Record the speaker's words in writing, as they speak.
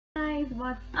guys,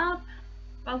 what's up?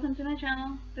 Welcome to my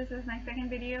channel. This is my second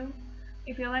video.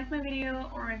 If you like my video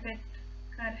or if it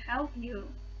could help you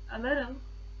a little,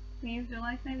 please do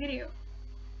like my video.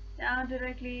 Now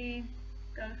directly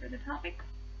go through the topic.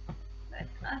 Let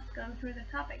us go through the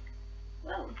topic.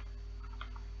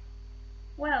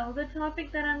 Well, the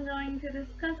topic that I'm going to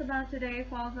discuss about today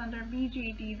falls under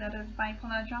BJT, that is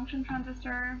bipolar junction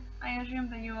transistor. I assume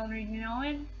that you already know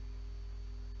it.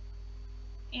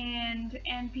 And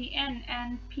NPN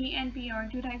and PNP are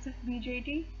two types of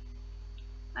BJT.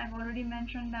 I've already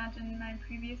mentioned that in my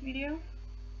previous video.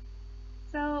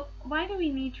 So why do we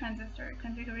need transistor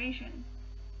configuration?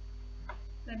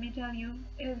 Let me tell you,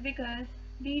 it is because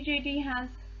BJT has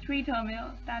three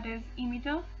terminals, that is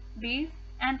emitter, base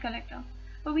and collector.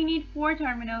 But we need four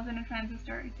terminals in a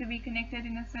transistor to be connected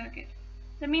in a circuit.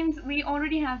 That means we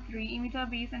already have three, emitter,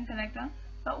 base and collector,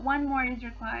 but one more is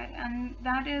required, and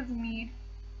that is made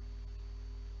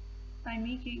by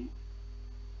making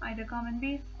either common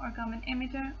base or common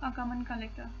emitter or common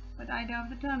collector with either of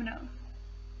the terminals.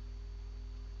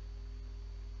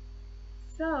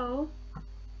 So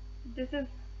this is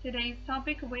today's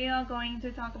topic. We are going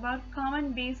to talk about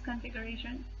common base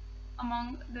configuration.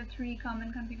 Among the three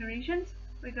common configurations,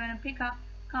 we're going to pick up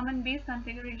common base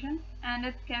configuration and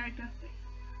its characteristics.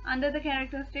 Under the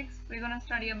characteristics, we're going to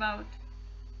study about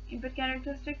input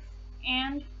characteristics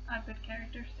and output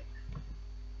characteristics.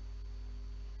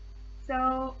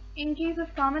 So in case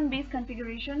of common base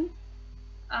configuration,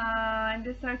 in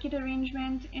the circuit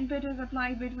arrangement, input is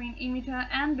applied between emitter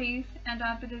and base and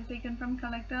output is taken from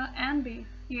collector and base.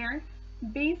 Here,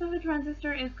 base of a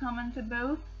transistor is common to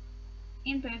both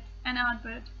input and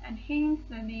output, and hence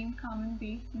the name common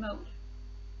base mode.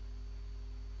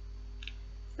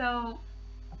 So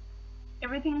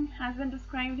everything has been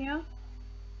described here.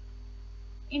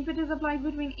 Input is applied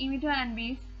between emitter and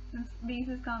base since base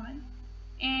is common,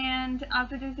 and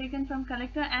output is taken from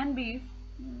collector and base.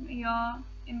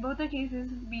 In both the cases,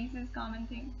 base is common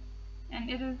thing, and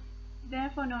it is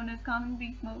therefore known as common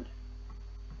base mode.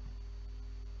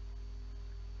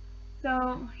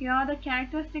 So here are the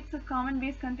characteristics of common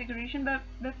base configuration, but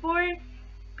before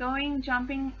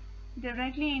jumping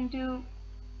directly into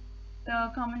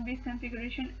the common base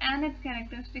configuration and its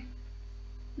characteristics,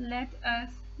 let us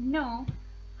know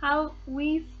how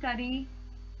we study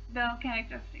the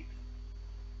characteristics.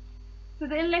 So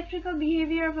the electrical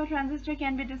behavior of a transistor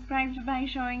can be described by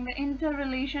showing the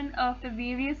interrelation of the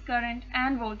various current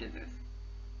and voltages.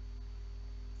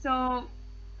 So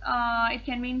it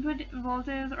can be input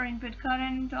voltage or input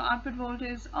current or output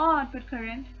voltage or output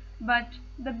current, but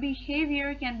the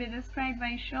behavior can be described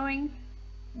by showing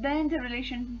the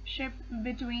interrelationship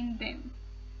between them.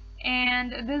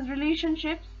 And these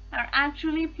relationships are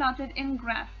actually plotted in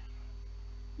graph.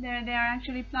 There they are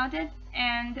actually plotted,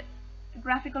 and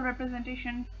graphical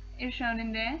representation is shown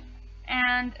in there,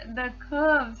 and the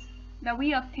curves that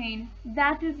we obtain,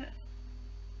 that is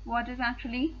what is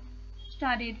actually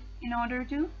studied in order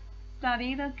to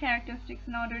study the characteristics,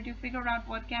 in order to figure out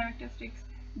what characteristics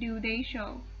do they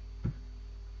show.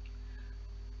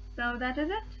 So that is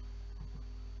it.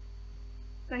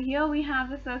 So here we have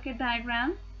the circuit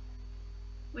diagram,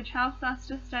 which helps us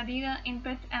to study the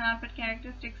input and output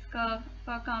characteristics curve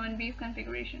for common base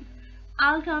configuration.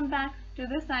 I'll come back to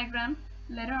this diagram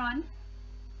later on,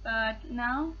 but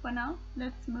for now,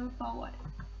 let's move forward.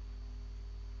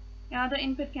 Here are the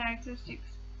input characteristics.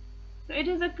 So it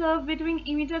is a curve between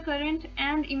emitter current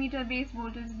and emitter base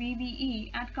voltage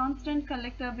VBE at constant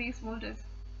collector base voltage.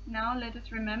 Now let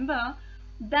us remember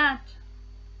that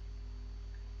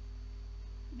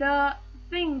the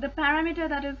parameter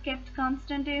that is kept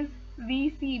constant is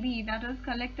VCB, that is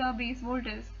collector base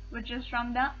voltage, which is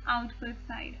from the output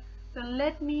side. So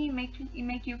let me make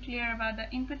you clear about the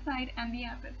input side and the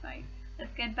output side.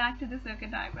 Let's get back to the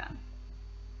circuit diagram.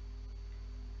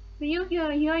 So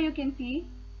here you can see,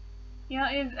 here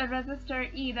is a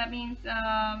resistor E, that means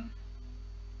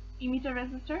emitter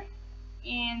resistor,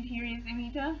 and here is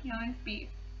emitter, here is base.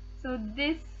 So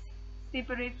this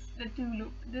separates the two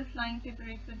loops. This line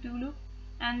separates the two loops,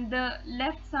 and the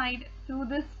left side through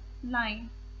this line,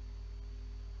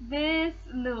 this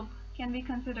loop can be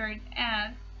considered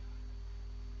as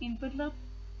input loop,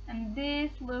 and this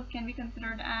loop can be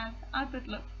considered as output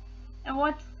loop. And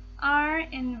what are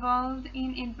involved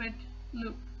in input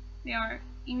loop? They are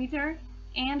emitter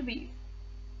and base.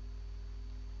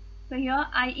 So here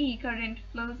IE current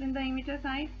flows in the emitter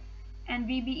side, and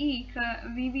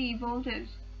VBE voltage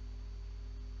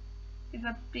is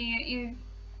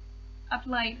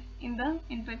applied in the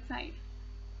input side.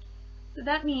 So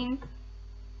that means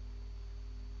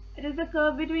it is the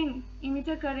curve between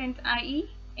emitter current IE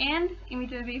and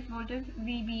emitter base voltage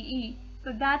VBE.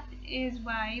 So that is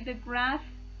why the graph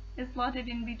is plotted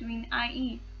in between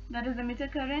IE, that is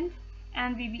emitter current,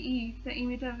 and VBE, the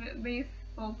emitter base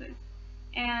voltage,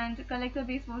 and collector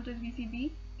base voltage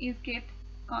VCB is kept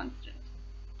constant.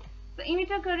 The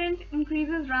emitter current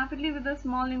increases rapidly with a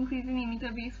small increase in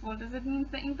emitter base voltage. That means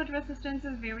the input resistance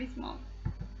is very small.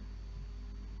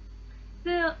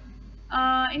 So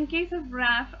in case of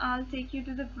graph, I'll take you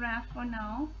to the graph for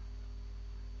now.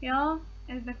 Here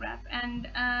is the graph, and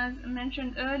as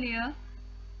mentioned earlier,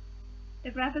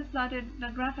 the graph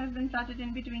has been plotted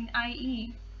in between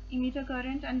IE, emitter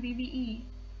current, and VBE,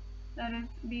 that is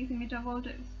base emitter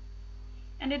voltage.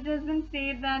 And it has been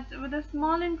said that with a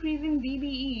small increase in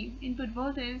VBE, input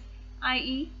voltage,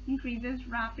 IE increases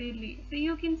rapidly. So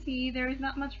you can see there is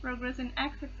not much progress in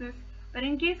x-axis, but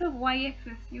in case of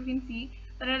y-axis, you can see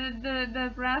that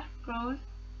the graph grows,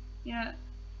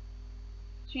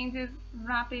 changes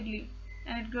rapidly,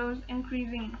 and it goes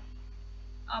increasing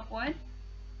upward.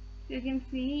 So you can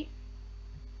see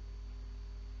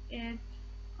it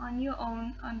on your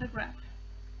own on the graph.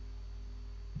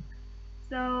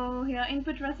 So here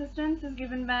input resistance is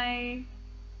given by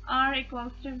R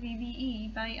equals to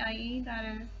VBE by IE, that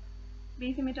is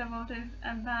base emitter voltage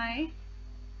by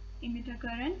emitter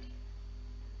current.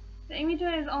 The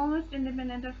emitter is almost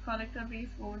independent of collector base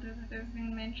voltage. It has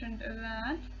been mentioned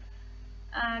that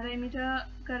the emitter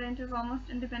current is almost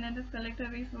independent of collector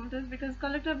base voltage because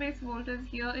collector base voltage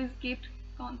here is kept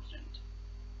constant.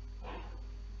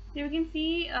 So you can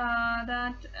see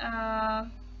that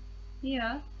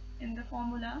here in the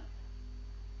formula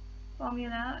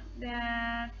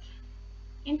that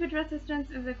input resistance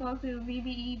is equal to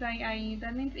VBE by IE.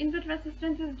 That means input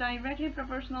resistance is directly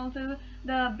proportional to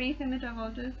the base emitter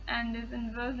voltage and is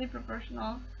inversely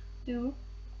proportional to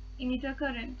emitter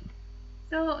current.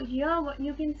 So here what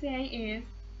you can say is,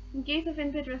 in case of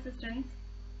input resistance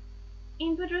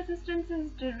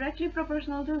is directly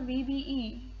proportional to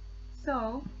VBE.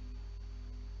 So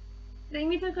the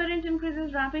emitter current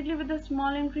increases rapidly with a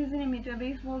small increase in emitter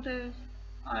base voltage.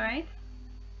 Alright.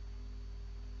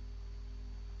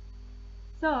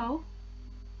 So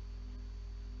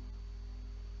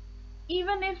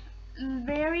even if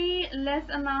very less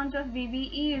amount of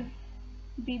VBE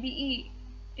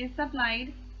is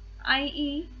supplied,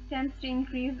 IE tends to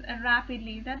increase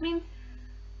rapidly. That means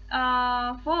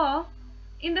for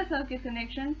in the circuit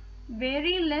connection,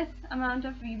 very less amount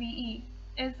of VBE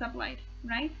is supplied,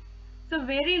 right? So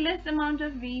very less amount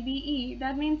of VBE,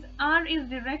 that means R is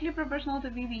directly proportional to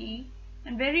VBE,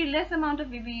 and very less amount of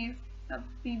VBE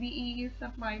is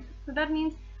supplied. So that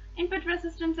means input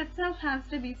resistance itself has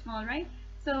to be small, right?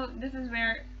 So this is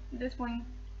where this point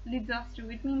leads us to.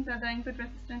 It means that the input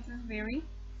resistance is very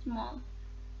small.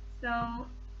 So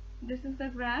this is the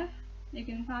graph. You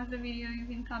can pause the video, you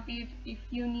can copy it if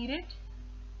you need it.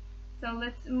 So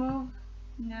let's move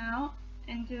now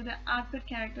into the output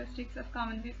characteristics of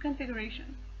common base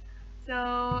configuration.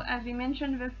 So as we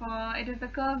mentioned before, it is the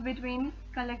curve between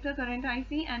collector current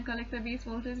IC and collector base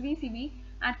voltage VCB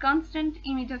at constant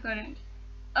emitter current.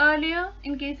 Earlier,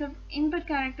 in case of input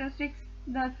characteristics,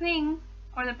 the thing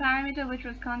or the parameter which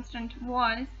was constant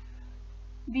was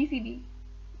VCB.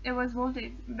 It was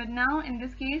voltage, but now in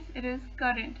this case it is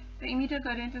current. The emitter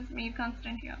current is made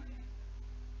constant here.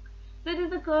 So it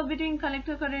is the curve between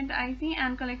collector current IC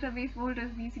and collector base voltage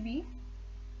VCB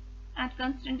at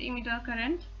constant emitter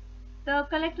current. The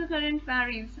collector current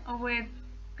varies with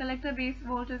collector base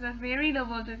voltage at very low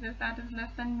voltages, that is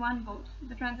less than 1 volt.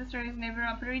 The transistor is never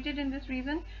operated in this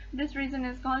region. This region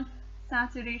is called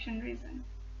saturation region.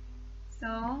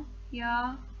 So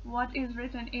here what is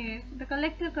written is the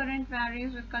collector current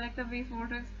varies with collector base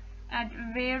voltage at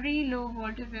very low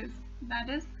voltages, that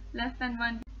is less than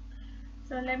 1.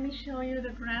 So let me show you the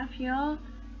graph here,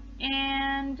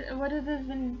 and what has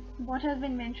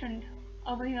been mentioned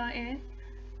over here is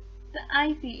the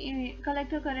IC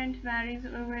collector current varies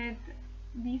with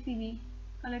VCB,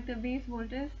 collector base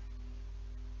voltage,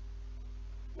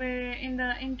 where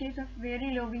in case of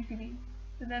very low VCB.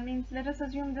 So that means let us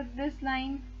assume that this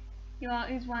line here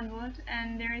is 1 volt,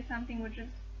 and there is something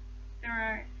there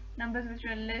are numbers which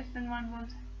are less than 1 volt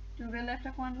to the left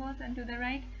of 1 volt, and to the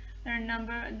right the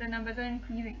numbers are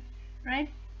increasing, right?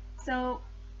 So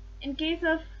in case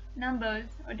of numbers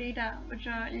or data which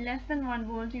are less than 1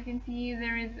 volt, you can see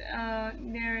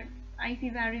their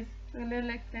IC varies to a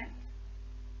little extent.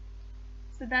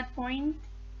 So that point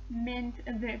meant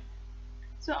this.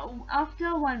 So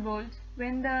after 1 volt,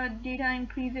 when the data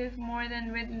increases more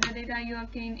than when the data you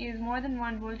obtain is more than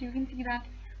 1 volt, you can see that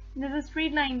there's a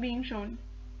straight line being shown.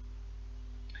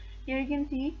 Here you can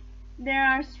see there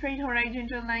are straight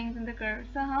horizontal lines in the curve.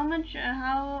 So how much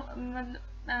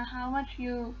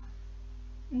you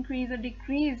increase or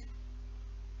decrease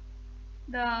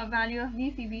the value of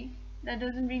VCB, that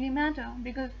doesn't really matter,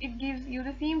 because it gives you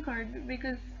the same curve,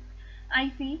 because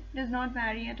IC does not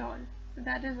vary at all. So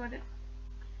that is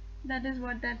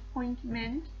what that point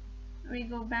meant. We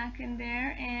go back in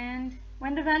there, and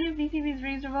when the value of VCB is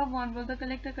raised above 1 volt, the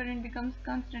collector current becomes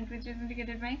constant, which is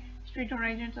indicated by straight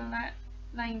horizontal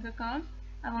lines or curves.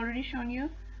 I've already shown you.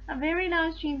 A very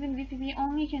large change in VCB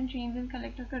only can change in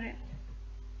collector current.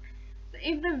 So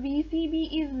if the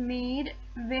VCB is made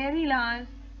very large,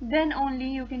 then only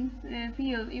you can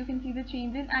see the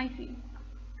change in IC.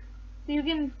 So you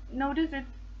can notice it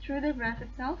through the graph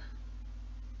itself.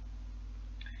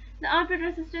 The output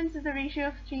resistance is the ratio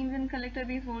of change in collector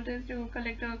base voltage to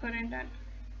collector current at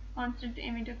constant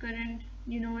emitter current.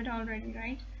 You know it already,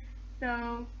 right?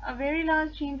 So a very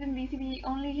large change in VCB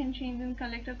only can change in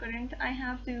collector current. I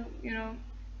have to,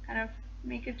 kind of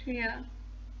make it clear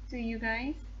to you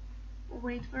guys.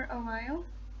 Wait for a while,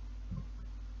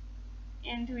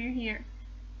 and we're here.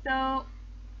 So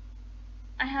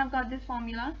I have got this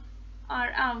formula,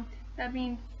 R out. That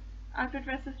means output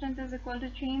resistance is equal to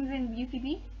change in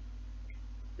VCB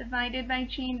divided by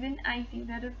change in IC,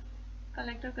 that is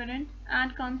collector current,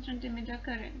 at constant emitter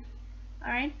current.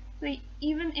 Alright, so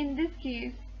even in this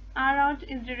case, R out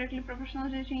is directly proportional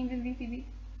to change in VCB.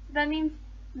 That means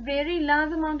very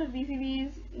large amount of VCB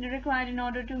is required in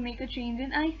order to make a change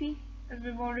in IC, as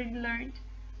we've already learned.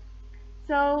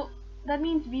 So that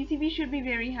means VCB should be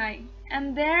very high,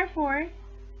 and therefore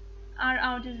R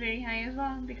out is very high as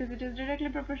well, because it is directly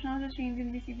proportional to change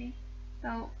in VCB.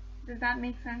 So does that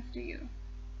make sense to you?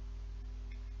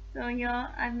 So here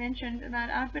I've mentioned that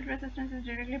output resistance is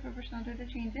directly proportional to the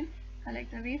change in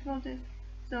collector base voltage.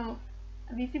 So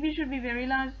VCB should be very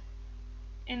large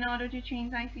in order to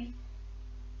change IC,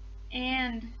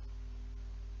 and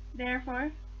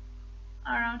therefore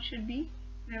R out should be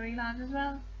very large as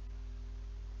well.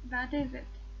 That is it.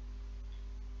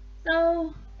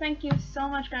 So thank you so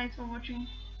much guys for watching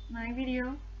my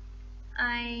video.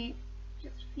 I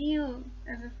just feel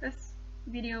as if this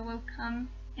video will come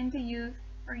into use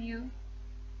for you.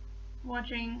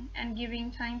 Watching and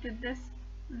giving time to this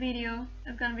video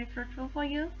is going to be fruitful for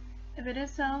you. If it is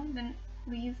so, then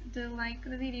please do like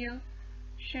the video,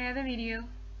 share the video,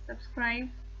 subscribe,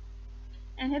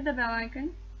 and hit the bell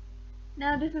icon.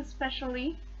 Now this is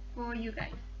specially for you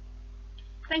guys.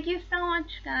 Thank you so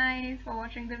much guys for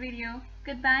watching the video.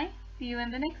 Goodbye. See you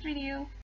in the next video.